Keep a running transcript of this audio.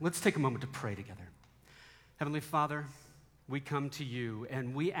Let's take a moment to pray together. Heavenly Father, we come to you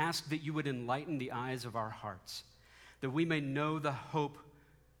and we ask that you would enlighten the eyes of our hearts, that we may know the hope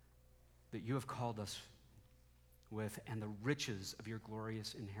that you have called us with and the riches of your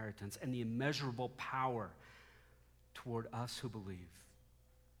glorious inheritance and the immeasurable power toward us who believe.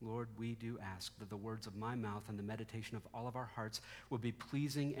 Lord, we do ask that the words of my mouth and the meditation of all of our hearts will be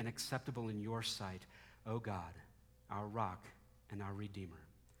pleasing and acceptable in your sight, O God, our rock and our Redeemer.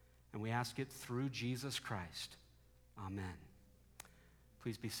 And we ask it through Jesus Christ. Amen.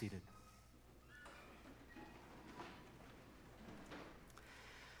 Please be seated.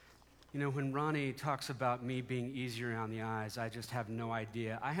 You know, when Ronnie talks about me being easier on the eyes, I just have no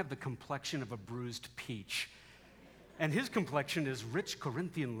idea. I have the complexion of a bruised peach, and his complexion is rich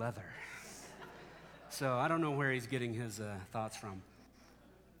Corinthian leather. So I don't know where he's getting his thoughts from.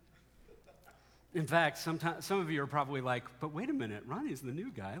 In fact, some of you are probably like, but wait a minute, Ronnie's the new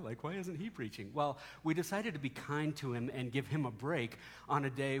guy. Like, why isn't he preaching? Well, we decided to be kind to him and give him a break on a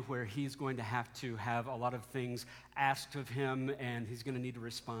day where he's going to have a lot of things asked of him, and he's going to need to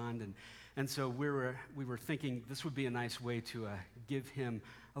respond. And so we were thinking this would be a nice way to give him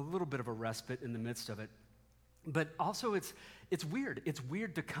a little bit of a respite in the midst of it. But also it's weird. It's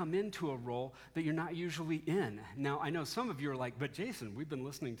weird to come into a role that you're not usually in. Now, I know some of you are like, but Jason, we've been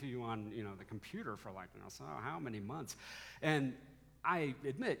listening to you on, the computer for so how many months? And I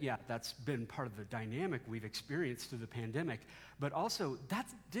admit, yeah, that's been part of the dynamic we've experienced through the pandemic. But also,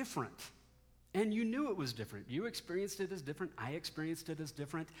 that's different. And you knew it was different. You experienced it as different. I experienced it as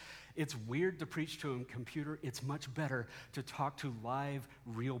different. It's weird to preach to a computer. It's much better to talk to live,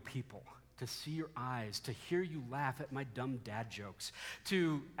 real people, to see your eyes, to hear you laugh at my dumb dad jokes,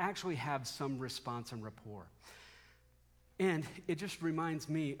 to actually have some response and rapport. And it just reminds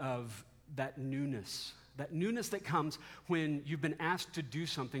me of that newness that comes when you've been asked to do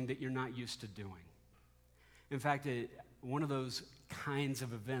something that you're not used to doing. In fact, one of those kinds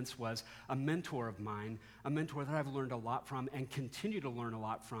of events was a mentor of mine, a mentor that I've learned a lot from and continue to learn a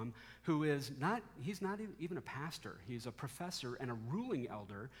lot from, he's not even a pastor. He's a professor and a ruling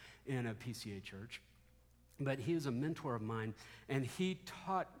elder in a PCA church, but he is a mentor of mine, and he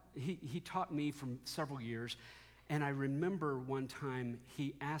taught me for several years, and I remember one time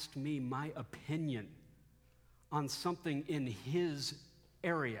he asked me my opinion on something in his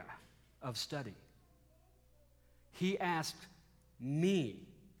area of study. He asked me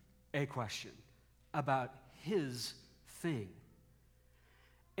a question about his thing.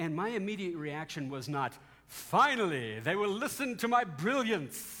 And my immediate reaction was not, finally, they will listen to my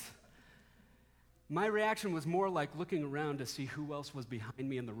brilliance. My reaction was more like looking around to see who else was behind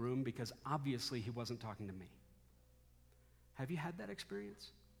me in the room, because obviously he wasn't talking to me. Have you had that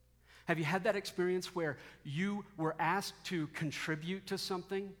experience? Have you had that experience where you were asked to contribute to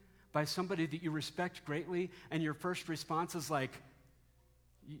something by somebody that you respect greatly, and your first response is like,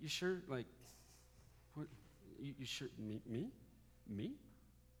 you sure? Like, what? You sure? Me?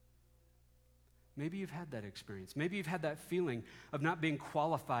 Maybe you've had that experience. Maybe you've had that feeling of not being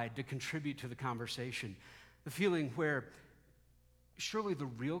qualified to contribute to the conversation. The feeling where surely the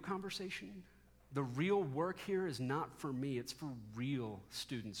real conversation, the real work here is not for me. It's for real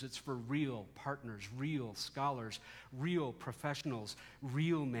students. It's for real partners, real scholars, real professionals,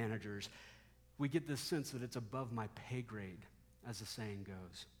 real managers. We get this sense that it's above my pay grade, as the saying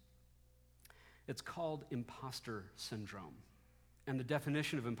goes. It's called imposter syndrome. And the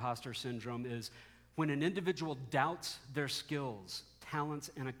definition of imposter syndrome is when an individual doubts their skills, talents,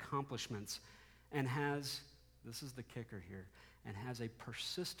 and accomplishments and has, this is the kicker here, and has a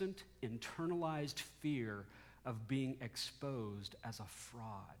persistent, internalized fear of being exposed as a fraud.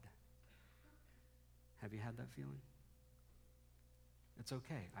 Have you had that feeling? It's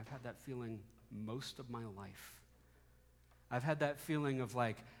okay. I've had that feeling most of my life. I've had that feeling of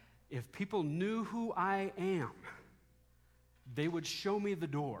like, if people knew who I am, they would show me the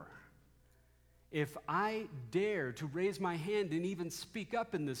door. If I dare to raise my hand and even speak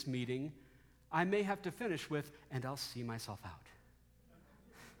up in this meeting, I may have to finish with, and I'll see myself out.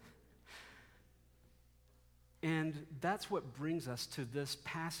 And that's what brings us to this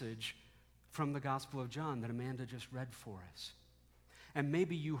passage from the Gospel of John that Amanda just read for us. And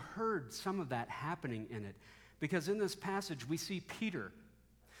maybe you heard some of that happening in it, because in this passage we see Peter,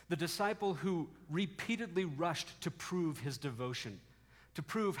 the disciple who repeatedly rushed to prove his devotion, to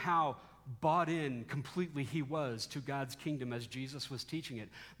prove how bought in completely he was to God's kingdom as Jesus was teaching it.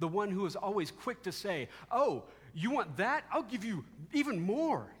 The one who was always quick to say, oh, you want that? I'll give you even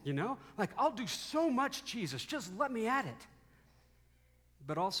more, Like, I'll do so much, Jesus. Just let me at it.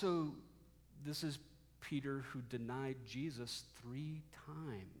 But also, this is Peter who denied Jesus 3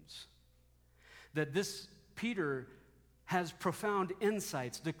 times. That this Peter has profound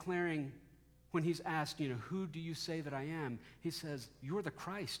insights, declaring when he's asked, who do you say that I am? He says, you're the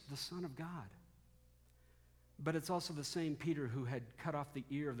Christ, the Son of God. But it's also the same Peter who had cut off the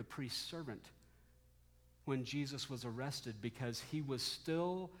ear of the priest's servant when Jesus was arrested, because he was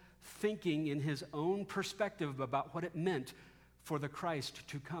still thinking in his own perspective about what it meant for the Christ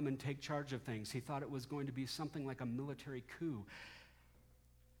to come and take charge of things. He thought it was going to be something like a military coup,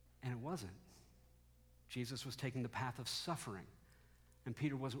 and it wasn't. Jesus was taking the path of suffering, and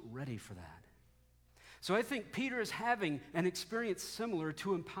Peter wasn't ready for that. So I think Peter is having an experience similar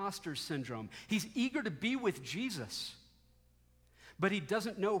to imposter syndrome. He's eager to be with Jesus, but he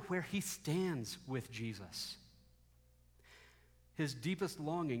doesn't know where he stands with Jesus. His deepest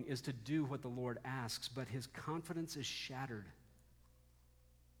longing is to do what the Lord asks, but his confidence is shattered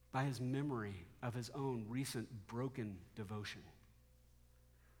by his memory of his own recent broken devotion.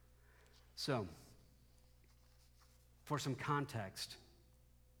 So, for some context,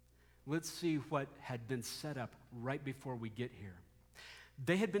 let's see what had been set up right before we get here.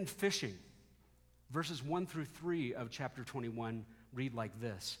 They had been fishing. Verses 1 through 3 of chapter 21 read like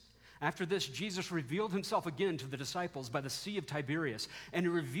this. After this, Jesus revealed himself again to the disciples by the Sea of Tiberias, and he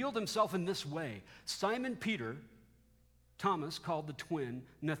revealed himself in this way. Simon Peter, Thomas, called the twin,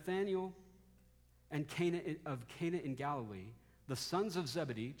 Nathanael and Cana in Galilee, the sons of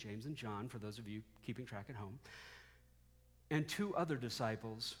Zebedee, James and John, for those of you keeping track at home, and 2 other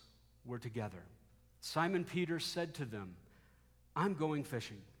disciples were together. Simon Peter said to them, I'm going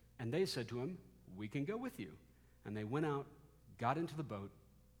fishing. And they said to him, we can go with you. And they went out, got into the boat,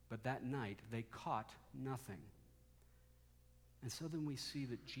 but that night they caught nothing. And so then we see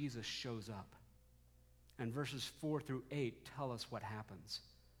that Jesus shows up. And verses 4 through 8 tell us what happens.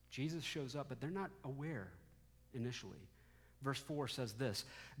 Jesus shows up, but they're not aware initially. Verse 4 says this,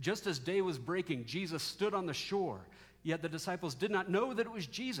 just as day was breaking, Jesus stood on the shore, yet the disciples did not know that it was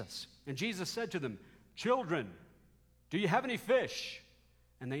Jesus. And Jesus said to them, children, do you have any fish?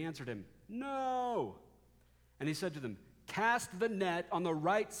 And they answered him, no. And he said to them, cast the net on the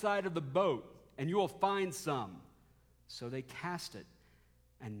right side of the boat, and you will find some. So they cast it,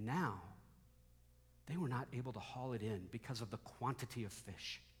 and now they were not able to haul it in because of the quantity of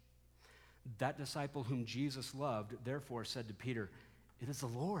fish. That disciple whom Jesus loved, therefore, said to Peter, it is the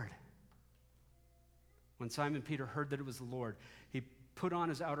Lord. When Simon Peter heard that it was the Lord, he put on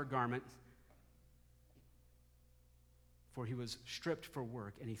his outer garment, for he was stripped for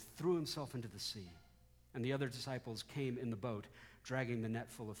work, and he threw himself into the sea. And the other disciples came in the boat, dragging the net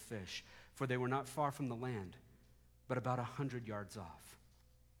full of fish, for they were not far from the land, but about 100 yards off.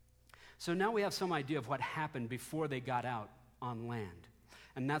 So now we have some idea of what happened before they got out on land.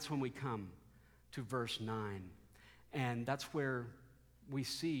 And that's when we come to verse 9. And that's where we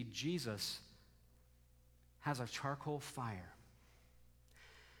see Jesus has a charcoal fire.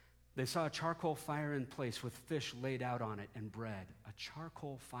 They saw a charcoal fire in place with fish laid out on it and bread. A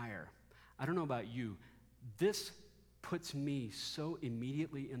charcoal fire. I don't know about you. This puts me so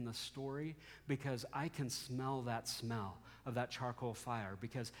immediately in the story because I can smell that smell of that charcoal fire,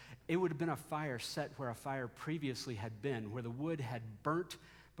 because it would have been a fire set where a fire previously had been, where the wood had burnt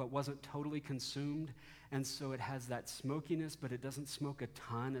but wasn't totally consumed. And so it has that smokiness, but it doesn't smoke a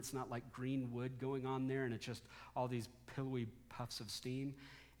ton. It's not like green wood going on there and it's just all these pillowy puffs of steam.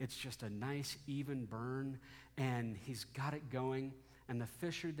 It's just a nice, even burn, and he's got it going, and the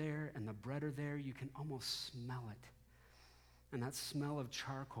fish are there, and the bread are there. You can almost smell it. And that smell of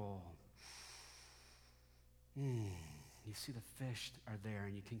charcoal, you see the fish are there,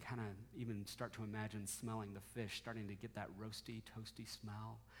 and you can kind of even start to imagine smelling the fish, starting to get that roasty, toasty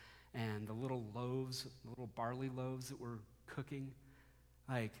smell. And the little loaves, the little barley loaves that we're cooking,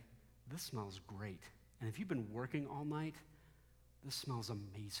 like, this smells great. And if you've been working all night, this smells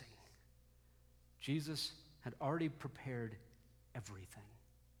amazing. Jesus had already prepared everything.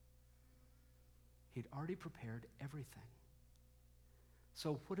 He'd already prepared everything.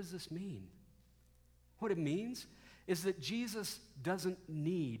 So what does this mean? What it means is that Jesus doesn't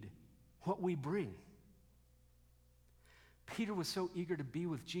need what we bring. Peter was so eager to be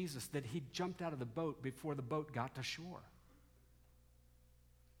with Jesus that he jumped out of the boat before the boat got to shore.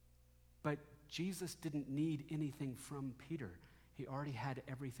 But Jesus didn't need anything from Peter. He already had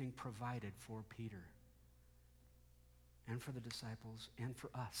everything provided for Peter and for the disciples and for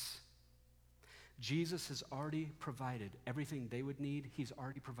us. Jesus has already provided everything they would need. He's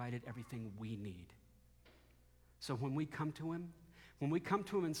already provided everything we need. So when we come to him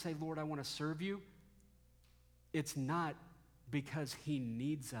and say, Lord, I want to serve you, it's not because he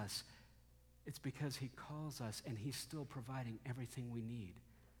needs us. It's because he calls us and he's still providing everything we need.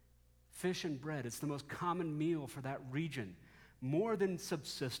 Fish and bread, it's the most common meal for that region. More than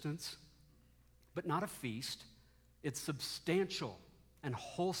subsistence, but not a feast. It's substantial and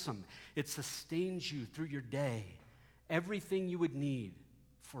wholesome. It sustains you through your day. Everything you would need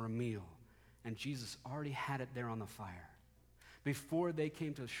for a meal. And Jesus already had it there on the fire. Before they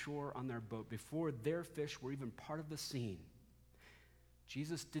came to shore on their boat, before their fish were even part of the scene,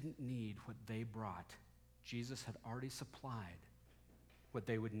 Jesus didn't need what they brought. Jesus had already supplied what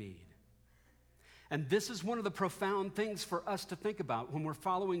they would need. And this is one of the profound things for us to think about when we're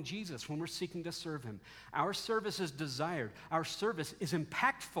following Jesus, when we're seeking to serve him. Our service is desired. Our service is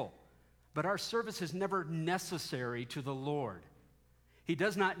impactful, but our service is never necessary to the Lord. He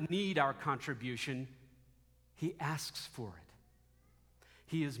does not need our contribution. He asks for it.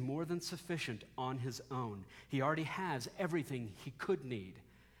 He is more than sufficient on his own. He already has everything he could need,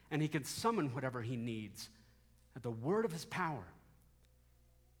 and he can summon whatever he needs at the word of his power.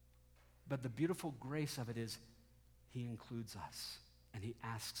 But the beautiful grace of it is he includes us, and he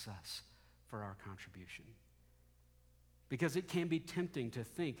asks us for our contribution. Because it can be tempting to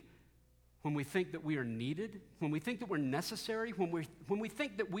think, when we think that we are needed, when we think that we're necessary, when we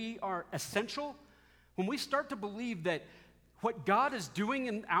think that we are essential, when we start to believe that what God is doing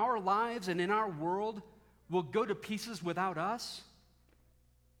in our lives and in our world will go to pieces without us,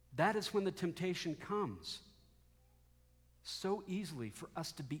 that is when the temptation comes. So easily for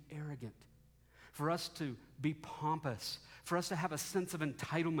us to be arrogant, for us to be pompous, for us to have a sense of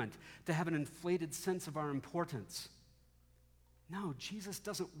entitlement, to have an inflated sense of our importance. No, Jesus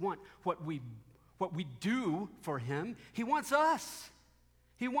doesn't want what we do for him. He wants us.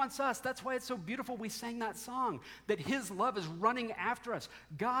 He wants us. That's why it's so beautiful we sang that song, that his love is running after us.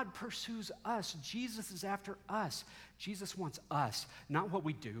 God pursues us. Jesus is after us. Jesus wants us, not what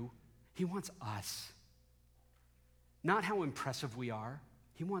we do. He wants us. Not how impressive we are.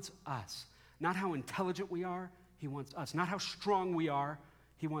 He wants us. Not how intelligent we are. He wants us. Not how strong we are.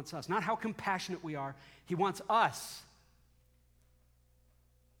 He wants us. Not how compassionate we are. He wants us.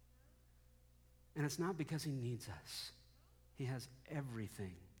 And it's not because he needs us. He has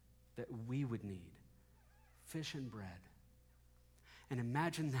everything that we would need. Fish and bread. And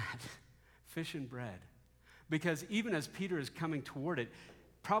imagine that, fish and bread. Because even as Peter is coming toward it,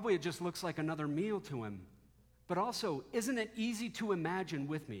 probably it just looks like another meal to him. But also, isn't it easy to imagine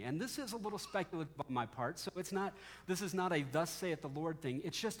with me? And this is a little speculative on my part, so this is not a thus saith the Lord thing.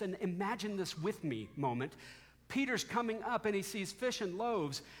 It's just an imagine this with me moment. Peter's coming up and he sees fish and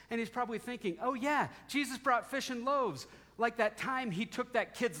loaves, and he's probably thinking, oh yeah, Jesus brought fish and loaves. Like that time he took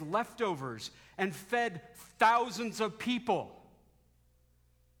that kid's leftovers and fed thousands of people.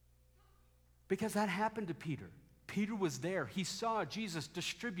 Because that happened to Peter. Peter was there. He saw Jesus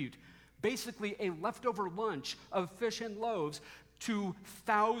distribute basically a leftover lunch of fish and loaves to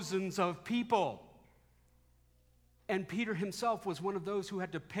thousands of people. And Peter himself was one of those who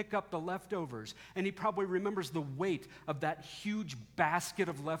had to pick up the leftovers. And he probably remembers the weight of that huge basket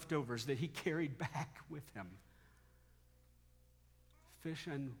of leftovers that he carried back with him. Fish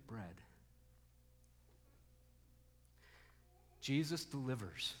and bread. Jesus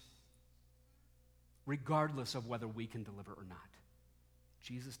delivers, regardless of whether we can deliver or not.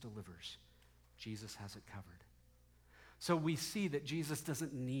 Jesus delivers. Jesus has it covered. So we see that Jesus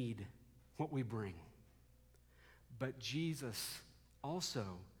doesn't need what we bring. But Jesus also,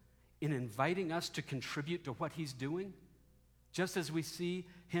 in inviting us to contribute to what he's doing, just as we see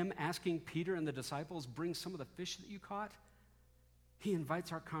him asking Peter and the disciples, bring some of the fish that you caught, he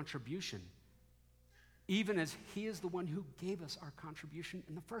invites our contribution, even as he is the one who gave us our contribution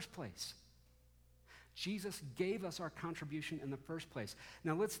in the first place. Jesus gave us our contribution in the first place.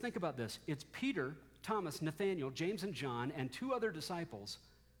 Now let's think about this. It's Peter, Thomas, Nathanael, James, and John, and two other disciples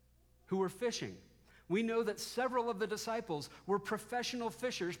who were fishing. We know that several of the disciples were professional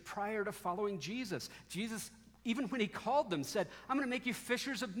fishers prior to following Jesus. Jesus, even when he called them, said, I'm going to make you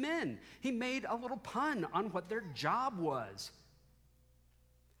fishers of men. He made a little pun on what their job was.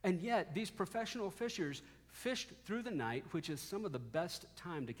 And yet, these professional fishers fished through the night, which is some of the best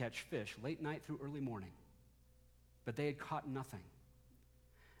time to catch fish, late night through early morning. But they had caught nothing.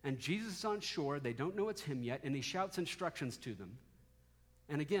 And Jesus is on shore. They don't know it's him yet, and he shouts instructions to them.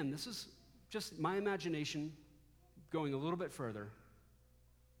 And again, this is just my imagination going a little bit further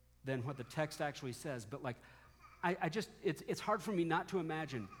than what the text actually says. But it's hard for me not to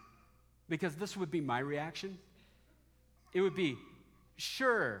imagine, because this would be my reaction. It would be,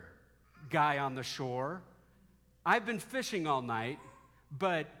 sure, guy on the shore, I've been fishing all night,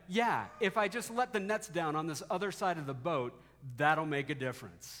 but yeah, if I just let the nets down on this other side of the boat, that'll make a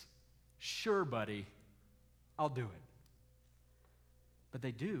difference. Sure, buddy, I'll do it. But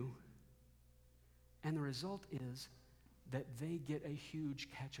they do, and the result is that they get a huge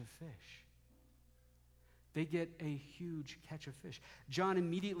catch of fish. They get a huge catch of fish. John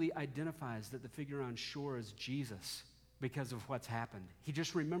immediately identifies that the figure on shore is Jesus because of what's happened. He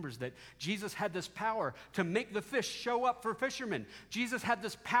just remembers that Jesus had this power to make the fish show up for fishermen. Jesus had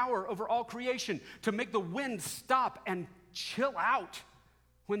this power over all creation to make the wind stop and chill out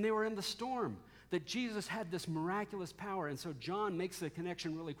when they were in the storm. That Jesus had this miraculous power. And so John makes the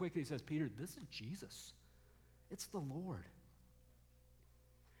connection really quickly. He says, Peter, this is Jesus. It's the Lord.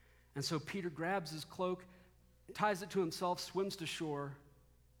 And so Peter grabs his cloak, ties it to himself, swims to shore,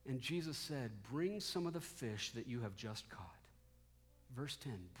 and Jesus said, bring some of the fish that you have just caught. Verse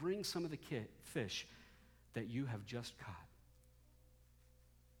 10, bring some of the fish that you have just caught.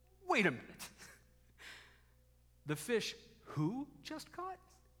 Wait a minute. The fish who just caught?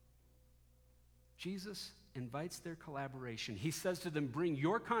 Jesus invites their collaboration. He says to them, bring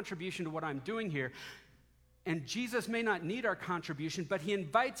your contribution to what I'm doing here. And Jesus may not need our contribution, but he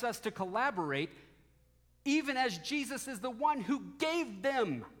invites us to collaborate, even as Jesus is the one who gave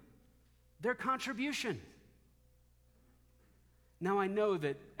them their contribution. Now, I know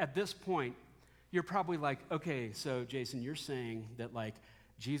that at this point, you're probably like, okay, so Jason, you're saying that like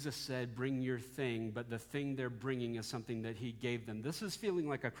Jesus said, bring your thing, but the thing they're bringing is something that he gave them. This is feeling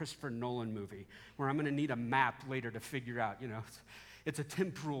like a Christopher Nolan movie where I'm going to need a map later to figure out, it's a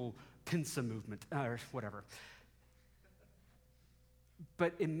temporal pincer movement or whatever.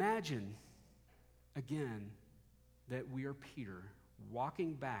 But imagine, again, that we are Peter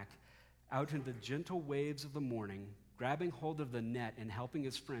walking back out into the gentle waves of the morning, grabbing hold of the net and helping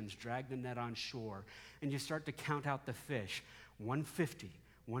his friends drag the net on shore, and you start to count out the fish. 150,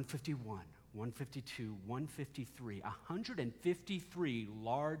 151, 152, 153, 153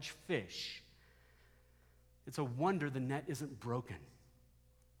 large fish. It's a wonder the net isn't broken.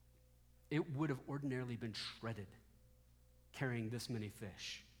 It would have ordinarily been shredded carrying this many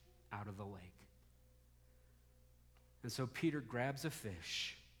fish out of the lake. And so Peter grabs a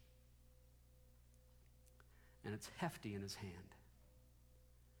fish, and it's hefty in his hand.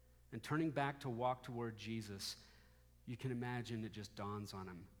 And turning back to walk toward Jesus, you can imagine it just dawns on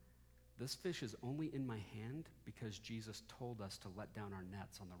him. This fish is only in my hand because Jesus told us to let down our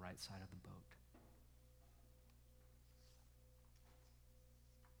nets on the right side of the boat.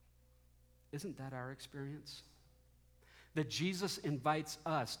 Isn't that our experience? That Jesus invites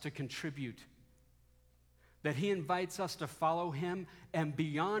us to contribute, that he invites us to follow him, and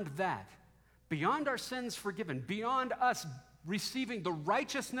beyond that, beyond our sins forgiven, beyond us receiving the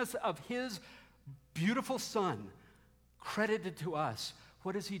righteousness of his beautiful Son credited to us,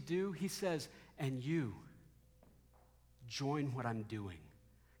 what does he do? He says, and you, join what I'm doing.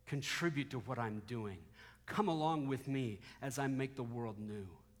 Contribute to what I'm doing. Come along with me as I make the world new.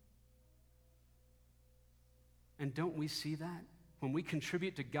 And don't we see that? When we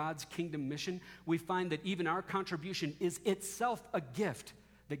contribute to God's kingdom mission, we find that even our contribution is itself a gift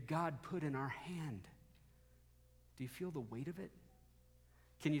that God put in our hand. Do you feel the weight of it?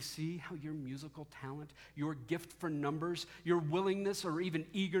 Can you see how your musical talent, your gift for numbers, your willingness or even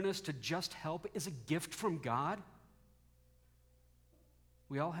eagerness to just help is a gift from God?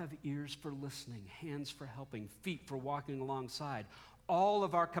 We all have ears for listening, hands for helping, feet for walking alongside. All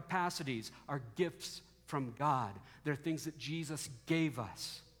of our capacities are gifts from God. They're things that Jesus gave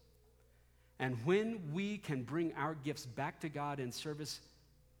us. And when we can bring our gifts back to God in service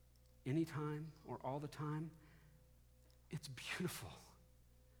anytime or all the time, it's beautiful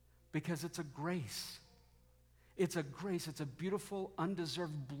because it's a grace. It's a grace. It's a beautiful,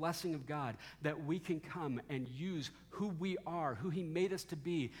 undeserved blessing of God that we can come and use who we are, who he made us to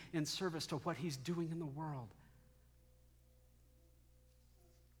be in service to what he's doing in the world.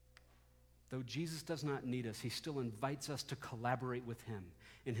 Though Jesus does not need us, he still invites us to collaborate with him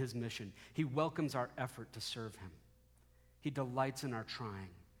in his mission. He welcomes our effort to serve him. He delights in our trying.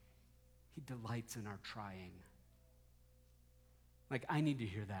 He delights in our trying. Like, I need to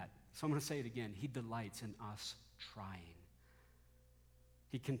hear that. So I'm going to say it again. He delights in us trying.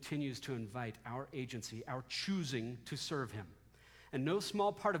 He continues to invite our agency, our choosing to serve him. And no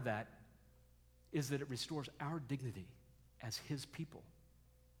small part of that is that it restores our dignity as his people,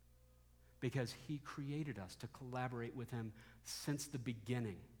 because he created us to collaborate with him since the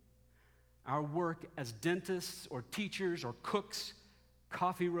beginning. Our work as dentists or teachers or cooks,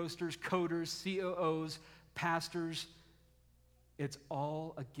 coffee roasters, coders, COOs, pastors, it's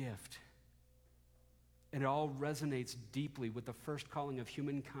all a gift. And it all resonates deeply with the first calling of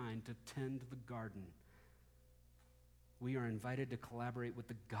humankind to tend the garden, we are invited to collaborate with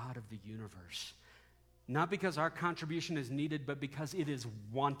the God of the universe. Not because our contribution is needed, but because it is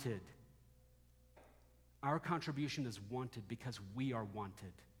wanted. Our contribution is wanted because we are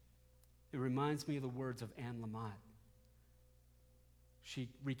wanted. It reminds me of the words of Anne Lamott. She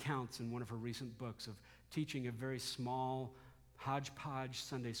recounts in one of her recent books of teaching a very small hodgepodge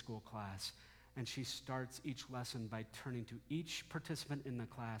Sunday school class, and she starts each lesson by turning to each participant in the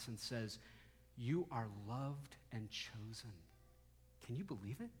class and says, "You are loved and chosen." Can you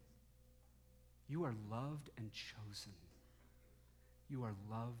believe it? You are loved and chosen. You are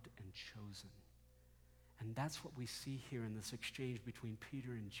loved and chosen. And that's what we see here in this exchange between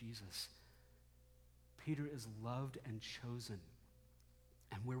Peter and Jesus. Peter is loved and chosen,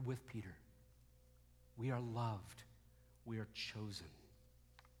 and we're with Peter. We are loved. We are chosen.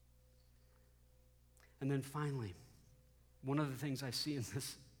 And then finally, one of the things I see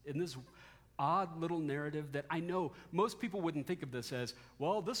in this odd little narrative that I know most people wouldn't think of this as,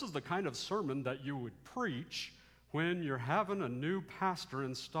 well, this is the kind of sermon that you would preach when you're having a new pastor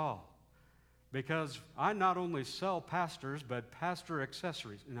installed. Because I not only sell pastors, but pastor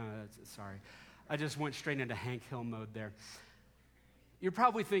accessories. No, sorry. I just went straight into Hank Hill mode there. You're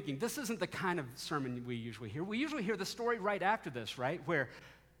probably thinking, this isn't the kind of sermon we usually hear. We usually hear the story right after this, right? Where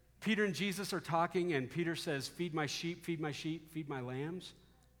Peter and Jesus are talking, and Peter says, "Feed my sheep, feed my sheep, feed my lambs."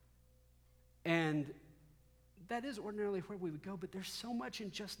 And that is ordinarily where we would go, but there's so much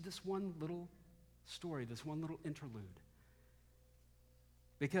in just this one little story, this one little interlude.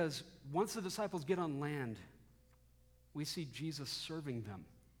 Because once the disciples get on land, we see Jesus serving them,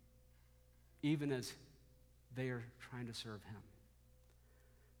 even as they are trying to serve him.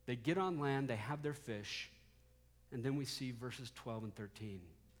 They get on land, they have their fish, and then we see verses 12 and 13.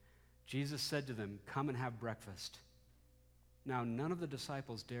 Jesus said to them, "Come and have breakfast." Now, none of the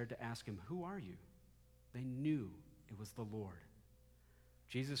disciples dared to ask him, "Who are you?" They knew it was the Lord.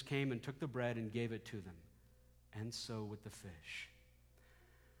 Jesus came and took the bread and gave it to them, and so with the fish.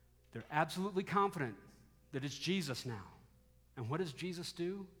 They're absolutely confident that it's Jesus now. And what does Jesus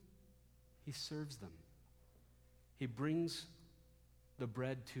do? He serves them. He brings the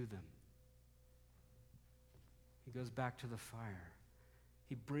bread to them. He goes back to the fire.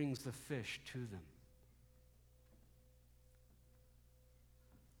 He brings the fish to them.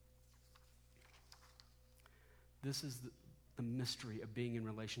 This is the mystery of being in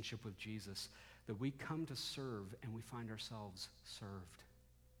relationship with Jesus, that we come to serve and we find ourselves served.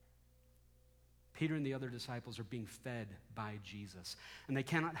 Peter and the other disciples are being fed by Jesus, and they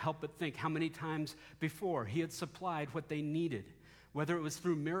cannot help but think how many times before he had supplied what they needed, whether it was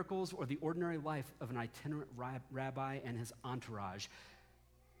through miracles or the ordinary life of an itinerant rabbi and his entourage,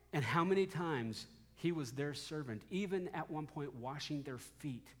 and how many times he was their servant, even at one point washing their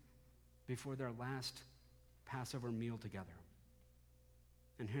feet before their last Passover meal together.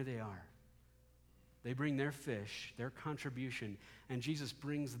 And here they are. They bring their fish, their contribution, and Jesus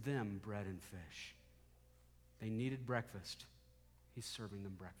brings them bread and fish. They needed breakfast. He's serving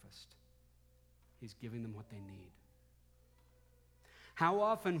them breakfast. He's giving them what they need. How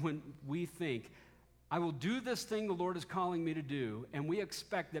often when we think, I will do this thing the Lord is calling me to do, and we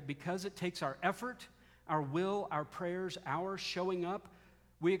expect that because it takes our effort, our will, our prayers, our showing up,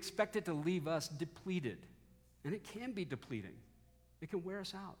 we expect it to leave us depleted. And it can be depleting. It can wear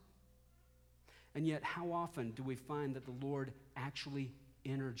us out. And yet, how often do we find that the Lord actually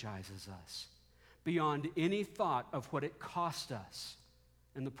energizes us beyond any thought of what it cost us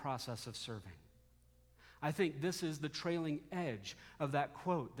in the process of serving? I think this is the trailing edge of that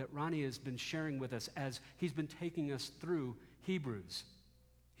quote that Ronnie has been sharing with us as he's been taking us through Hebrews.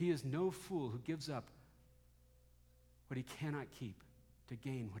 He is no fool who gives up what he cannot keep to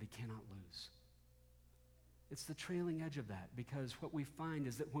gain what he cannot lose. It's the trailing edge of that, because what we find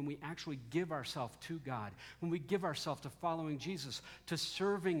is that when we actually give ourselves to God, when we give ourselves to following Jesus, to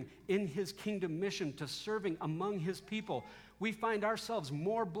serving in his kingdom mission, to serving among his people, we find ourselves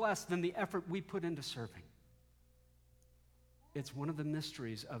more blessed than the effort we put into serving. It's one of the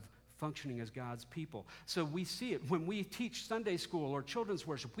mysteries of functioning as God's people. So we see it when we teach Sunday school or children's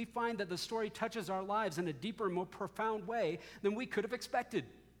worship. We find that the story touches our lives in a deeper, more profound way than we could have expected.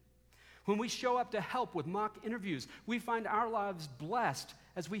 When we show up to help with mock interviews, we find our lives blessed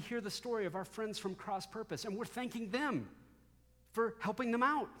as we hear the story of our friends from Cross Purpose, and we're thanking them for helping them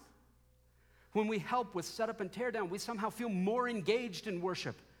out. When we help with setup and teardown, we somehow feel more engaged in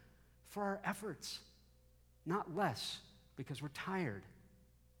worship for our efforts, not less because we're tired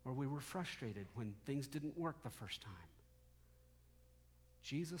or we were frustrated when things didn't work the first time.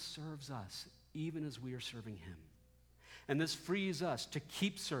 Jesus serves us even as we are serving him. And this frees us to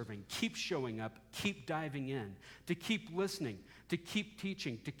keep serving, keep showing up, keep diving in, to keep listening, to keep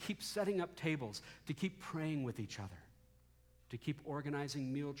teaching, to keep setting up tables, to keep praying with each other, to keep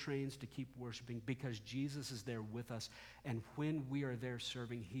organizing meal trains, to keep worshiping, because Jesus is there with us. And when we are there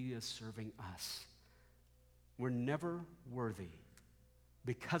serving, he is serving us. We're never worthy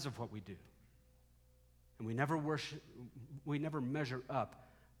because of what we do. And we never measure up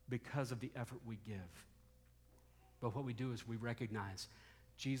because of the effort we give. But what we do is we recognize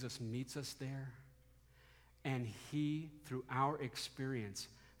Jesus meets us there, and he, through our experience,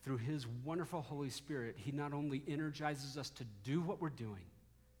 through his wonderful Holy Spirit, he not only energizes us to do what we're doing,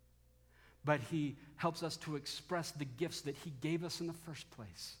 but he helps us to express the gifts that he gave us in the first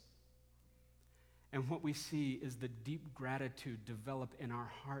place. And what we see is the deep gratitude develop in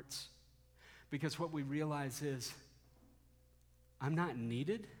our hearts, because what we realize is, I'm not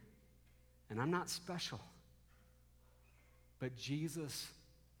needed and I'm not special, but Jesus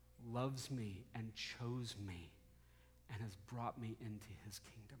loves me and chose me and has brought me into his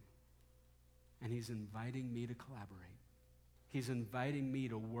kingdom. And he's inviting me to collaborate. He's inviting me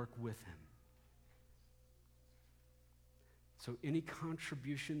to work with him. So any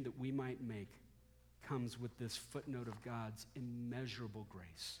contribution that we might make comes with this footnote of God's immeasurable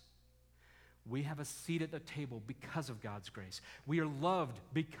grace. We have a seat at the table because of God's grace. We are loved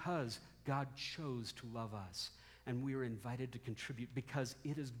because God chose to love us. And we are invited to contribute because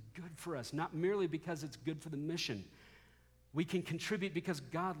it is good for us, not merely because it's good for the mission. We can contribute because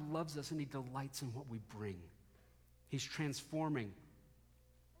God loves us and he delights in what we bring. He's transforming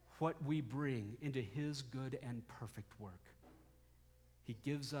what we bring into his good and perfect work. He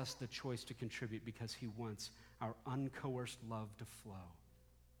gives us the choice to contribute because he wants our uncoerced love to flow,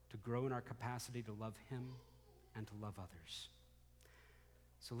 to grow in our capacity to love him and to love others.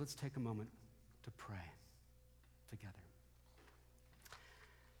 So let's take a moment to pray together.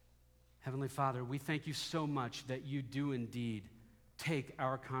 Heavenly Father, we thank you so much that you do indeed take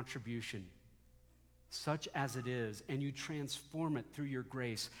our contribution, such as it is, and you transform it through your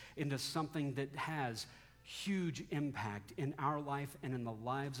grace into something that has huge impact in our life and in the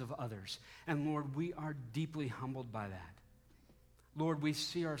lives of others. And Lord, we are deeply humbled by that. Lord, we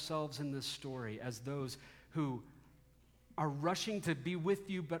see ourselves in this story as those who are rushing to be with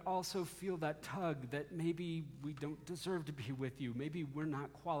you, but also feel that tug that maybe we don't deserve to be with you. Maybe we're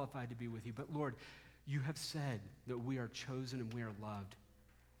not qualified to be with you. But Lord, you have said that we are chosen and we are loved.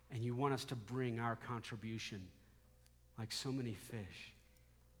 And you want us to bring our contribution like so many fish.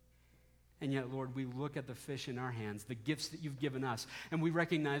 And yet, Lord, we look at the fish in our hands, the gifts that you've given us, and we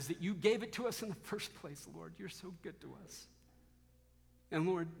recognize that you gave it to us in the first place, Lord. You're so good to us. And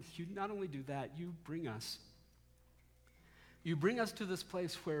Lord, you not only do that, you bring us to this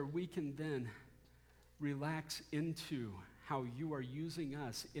place where we can then relax into how you are using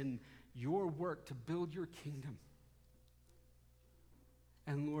us in your work to build your kingdom.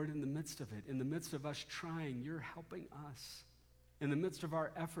 And Lord, in the midst of it, in the midst of us trying, you're helping us. In the midst of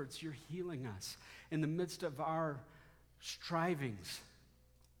our efforts, you're healing us. In the midst of our strivings,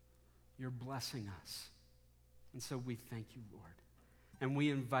 you're blessing us. And so we thank you, Lord. And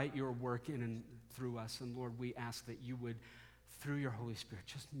we invite your work in and through us. And Lord, we ask that you would, through your Holy Spirit,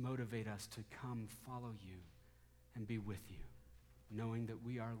 just motivate us to come follow you and be with you, knowing that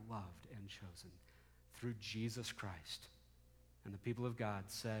we are loved and chosen through Jesus Christ. And the people of God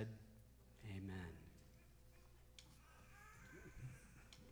said, amen.